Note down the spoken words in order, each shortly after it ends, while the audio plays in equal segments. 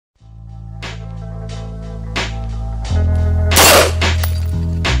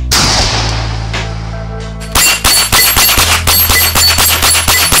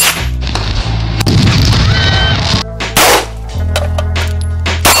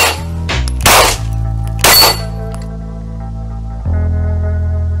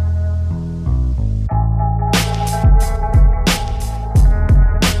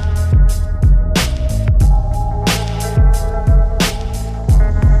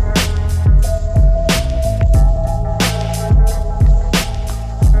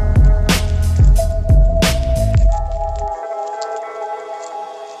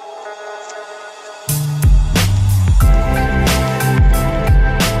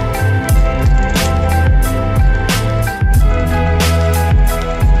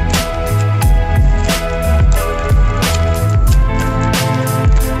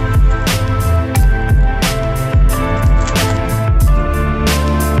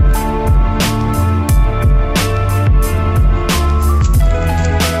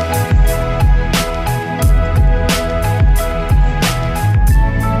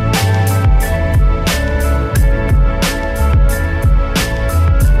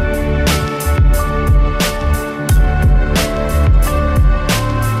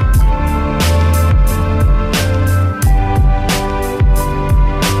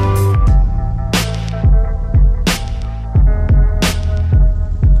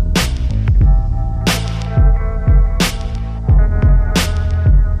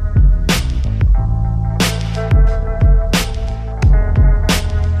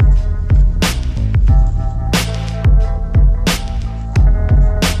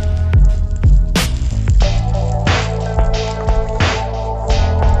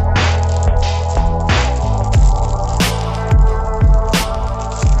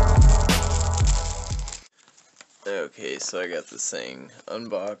this thing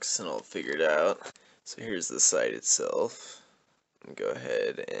unboxed and I'll figure it out. So here's the sight itself. Go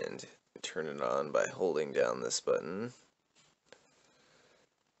ahead and turn it on by holding down this button.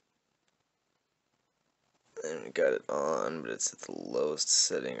 And we got it on, but it's at the lowest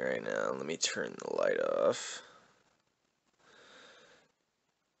setting right now. Let me turn the light off.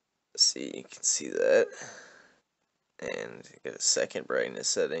 See, you can see that. And got a second brightness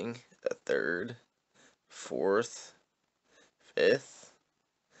setting, a third, fourth, fifth,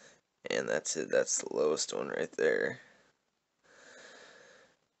 and that's it. That's the lowest one right there.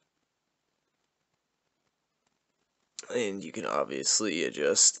 And you can obviously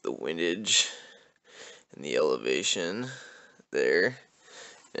adjust the windage and the elevation there.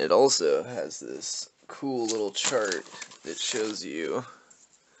 And it also has this cool little chart that shows you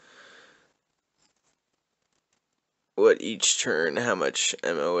what each turn, how much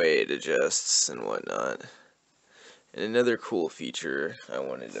MOA it adjusts and whatnot. And another cool feature I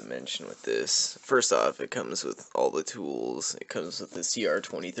wanted to mention with this, first off, it comes with all the tools. It comes with the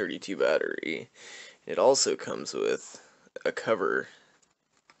CR2032 battery. It also comes with a cover,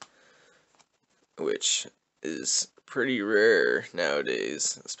 which is pretty rare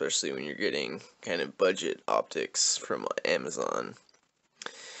nowadays, especially when you're getting kind of budget optics from Amazon.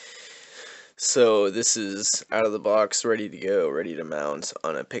 So this is out of the box, ready to go, ready to mount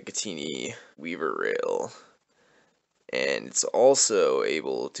on a Picatinny Weaver rail. And it's also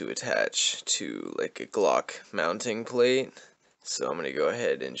able to attach to like a Glock mounting plate. So I'm going to go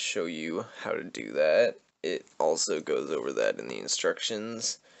ahead and show you how to do that. It also goes over that in the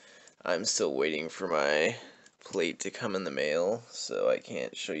instructions. I'm still waiting for my plate to come in the mail, so I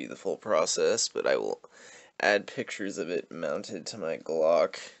can't show you the full process, but I will add pictures of it mounted to my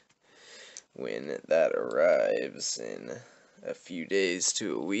Glock when that arrives in a few days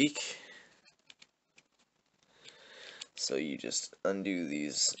to a week. So you just undo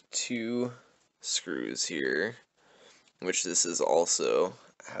these two screws here, which this is also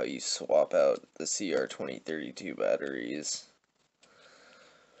how you swap out the CR2032 batteries.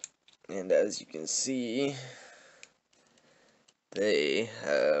 And as you can see, they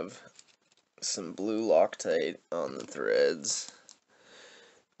have some blue Loctite on the threads,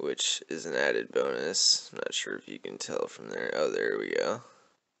 which is an added bonus. I'm not sure if you can tell from there. Oh, there we go.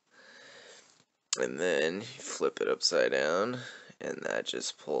 And then you flip it upside down, and that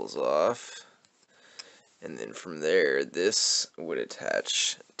just pulls off. And then from there, this would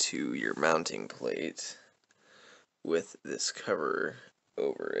attach to your mounting plate with this cover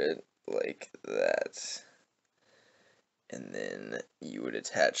over it, like that. And then you would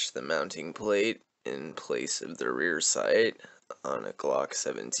attach the mounting plate in place of the rear sight on a Glock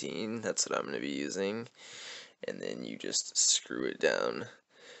 17. That's what I'm going to be using. And then you just screw it down,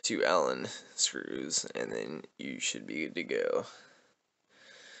 2 Allen screws, and then you should be good to go.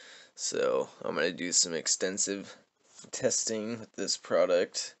 So I'm going to do some extensive testing with this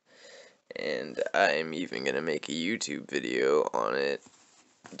product, and I'm even going to make a YouTube video on it,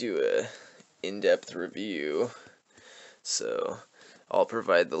 do a in-depth review. So I'll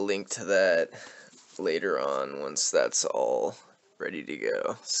provide the link to that later on once that's all ready to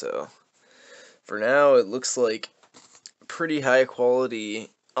go. So for now, it looks like pretty high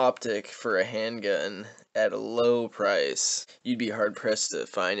quality optic for a handgun at a low price. You'd be hard pressed to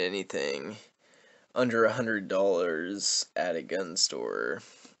find anything under $100 at a gun store,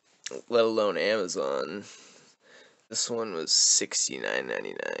 let alone Amazon. This one was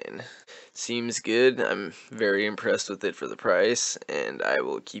 $69.99. Seems good. I'm very impressed with it for the price, and I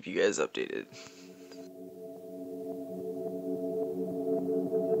will keep you guys updated.